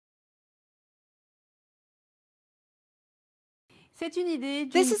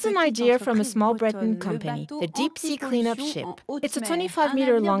This is an idea from a small Breton company, the Deep Sea Cleanup Ship. It's a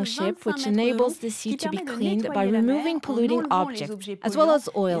 25-meter-long ship which enables the sea to be cleaned by removing polluting objects, as well as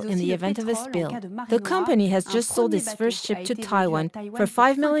oil in the event of a spill. The company has just sold its first ship to Taiwan for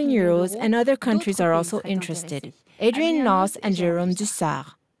 5 million euros, and other countries are also interested. Adrien Noss and Jérôme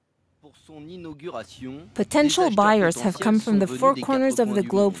Dussart. Potential buyers have come from the four corners of the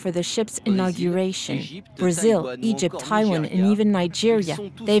globe for the ship's inauguration. Brazil, Egypt, Taiwan, and even Nigeria.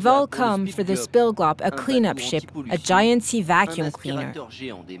 They've all come for the Spillglop, a cleanup ship, a giant sea vacuum cleaner.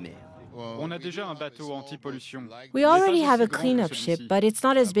 We already have a cleanup ship, but it's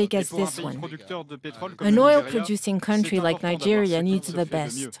not as big as this one. An oil-producing country like Nigeria needs the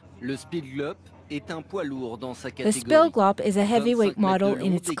best. The Spillglop is a heavyweight model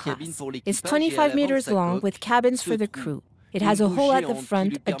in its class. It's 25 meters long with cabins for the crew. It has a hole at the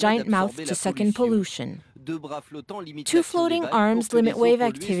front, a giant mouth to suck in pollution. Two floating arms limit wave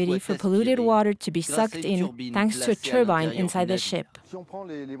activity for polluted water to be sucked in thanks to a turbine inside the ship.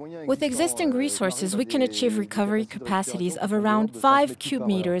 With existing resources, we can achieve recovery capacities of around 5 cubic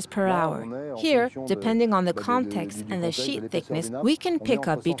meters per hour. Here, depending on the context and the sheet thickness, we can pick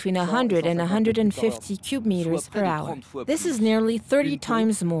up between 100 and 150 cubic meters per hour. This is nearly 30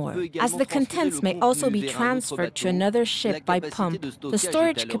 times more. As the contents may also be transferred to another ship by pump, the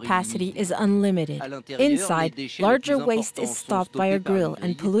storage capacity is unlimited. Inside, larger waste is stopped by a grill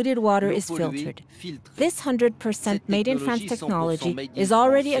and polluted water is filtered. This 100% made-in-France technology is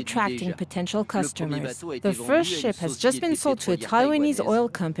already attracting potential customers. The first ship has just been sold to a Taiwanese oil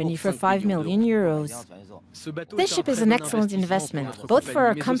company for 5 million euros. This ship is an excellent investment, both for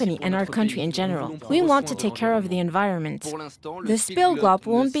our company and our country in general. We want to take care of the environment. The Spillglop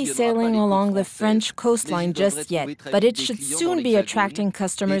won't be sailing along the French coastline just yet, but it should soon be attracting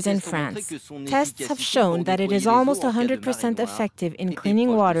customers in France. Tests have shown that it is almost 100% effective in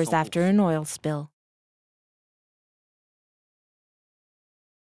cleaning waters after an oil spill.